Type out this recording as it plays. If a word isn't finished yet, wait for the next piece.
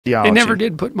theology. They never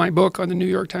did put my book on the New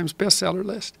York Times bestseller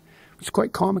list. It's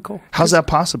quite comical. How's that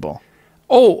possible?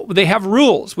 Oh, they have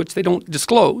rules, which they don't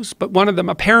disclose, but one of them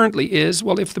apparently is,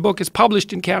 well, if the book is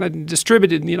published in Canada and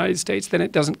distributed in the United States, then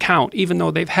it doesn't count, even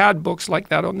though they've had books like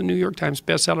that on the New York Times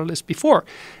bestseller list before.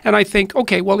 And I think,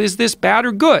 okay, well, is this bad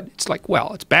or good? It's like,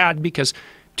 well, it's bad because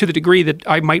to the degree that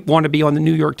I might want to be on the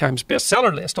New York Times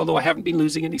bestseller list, although I haven't been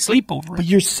losing any sleep over it. But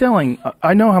you're selling,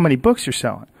 I know how many books you're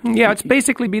selling. Yeah, it's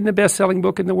basically been the best-selling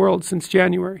book in the world since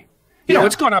January. You know,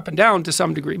 it's gone up and down to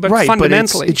some degree, but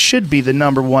fundamentally... But it should be the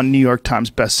 #1 New York Times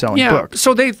best-selling book.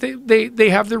 So they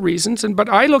have their reasons, but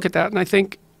I look at that and I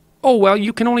think, oh, well,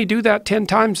 you can only do that 10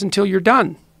 times until you're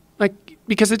done. Like,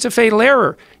 because it's a fatal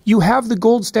error. You have the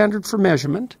gold standard for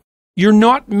measurement. You're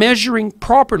not measuring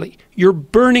properly. You're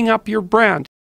burning up your brand.